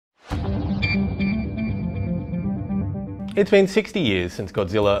It's been 60 years since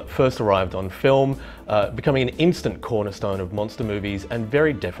Godzilla first arrived on film, becoming an instant cornerstone of monster movies and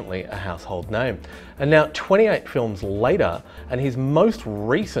very definitely a household name. And now 28 films later, and his most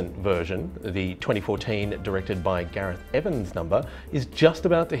recent version, the 2014 directed by Gareth Evans number, is just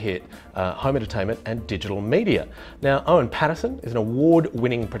about to hit home entertainment and digital media. Now Owen Paterson is an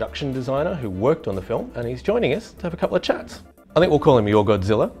award-winning production designer who worked on the film, and he's joining us to have a couple of chats. I think we'll call him your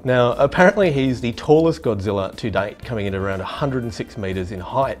Godzilla. Now, apparently he's the tallest Godzilla to date, coming in at around 106 meters in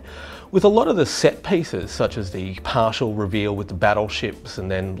height. With a lot of the set pieces, such as the partial reveal with the battleships and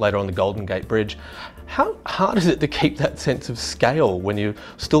then later on the Golden Gate Bridge, how hard is it to keep that sense of scale when you're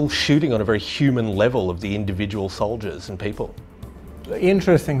still shooting on a very human level of the individual soldiers and people? The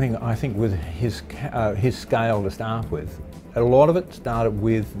interesting thing, I think, with his scale to start with, a lot of it started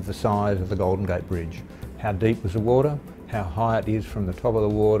with the size of the Golden Gate Bridge. How deep was the water? How high it is from the top of the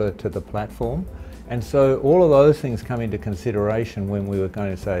water to the platform. And so all of those things come into consideration when we were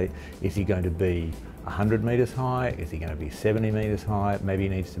going to say, is he going to be 100 metres high? Is he going to be 70 metres high? Maybe he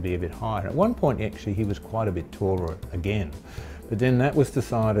needs to be a bit higher. At one point, actually, he was quite a bit taller again. But then that was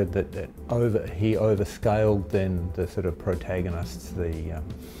decided that he overscaled then the sort of protagonists, the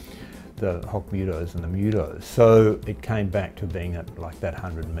Hokkmudos and the Mutos. So it came back to being at like that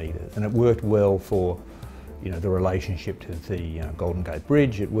 100 metres. And it worked well for the relationship to the Golden Gate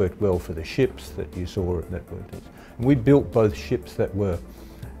Bridge. It worked well for the ships that you saw that were. And we built both ships that were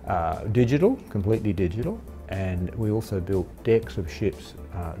digital, completely digital, and we also built decks of ships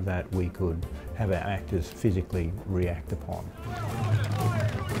that we could have our actors physically react upon.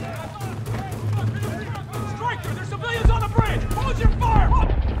 Striker, there's civilians on the bridge! Hold your fire!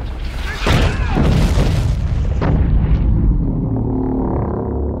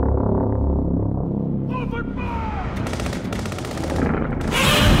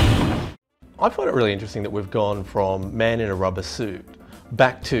 I find it really interesting that we've gone from man in a rubber suit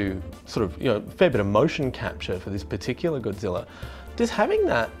back to sort of, a fair bit of motion capture for this particular Godzilla. Does having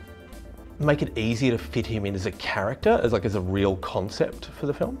that make it easier to fit him in as a character, as a real concept for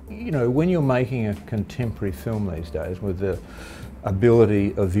the film? When you're making a contemporary film these days with the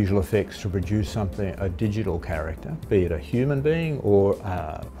ability of visual effects to produce something, a digital character, be it a human being or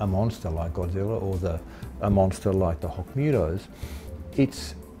a monster like Godzilla or a monster like the Hokkmudos,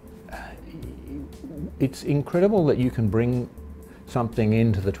 it's incredible that you can bring something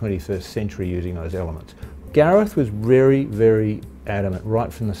into the 21st century using those elements. Gareth was very, very adamant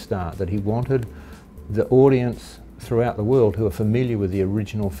right from the start that he wanted the audience throughout the world who are familiar with the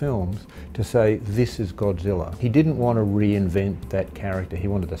original films to say, this is Godzilla. He didn't want to reinvent that character. He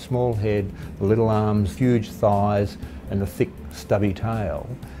wanted a small head, the little arms, huge thighs, and the thick, stubby tail,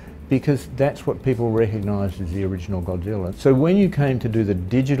 because that's what people recognised as the original Godzilla. So when you came to do the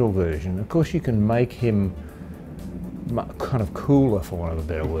digital version, of course you can make him kind of cooler, for want of a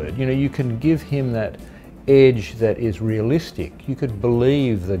better word. You can give him that edge that is realistic. You could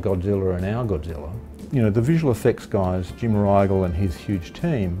believe the Godzilla in our Godzilla. The visual effects guys, Jim Riegel and his huge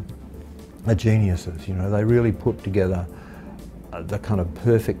team, are geniuses. They really put together the kind of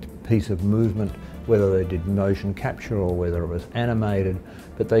perfect piece of movement, whether they did motion capture or whether it was animated,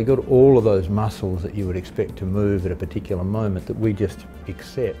 but they got all of those muscles that you would expect to move at a particular moment that we just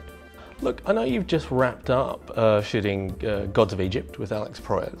accept. Look, I know you've just wrapped up shooting Gods of Egypt with Alex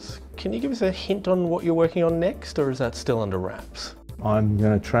Proyas. Can you give us a hint on what you're working on next, or is that still under wraps? I'm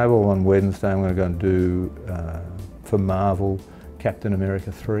going to travel on Wednesday. I'm going to go and do, for Marvel, Captain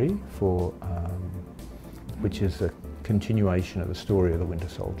America 3, which is a continuation of the story of the Winter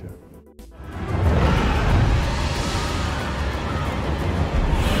Soldier.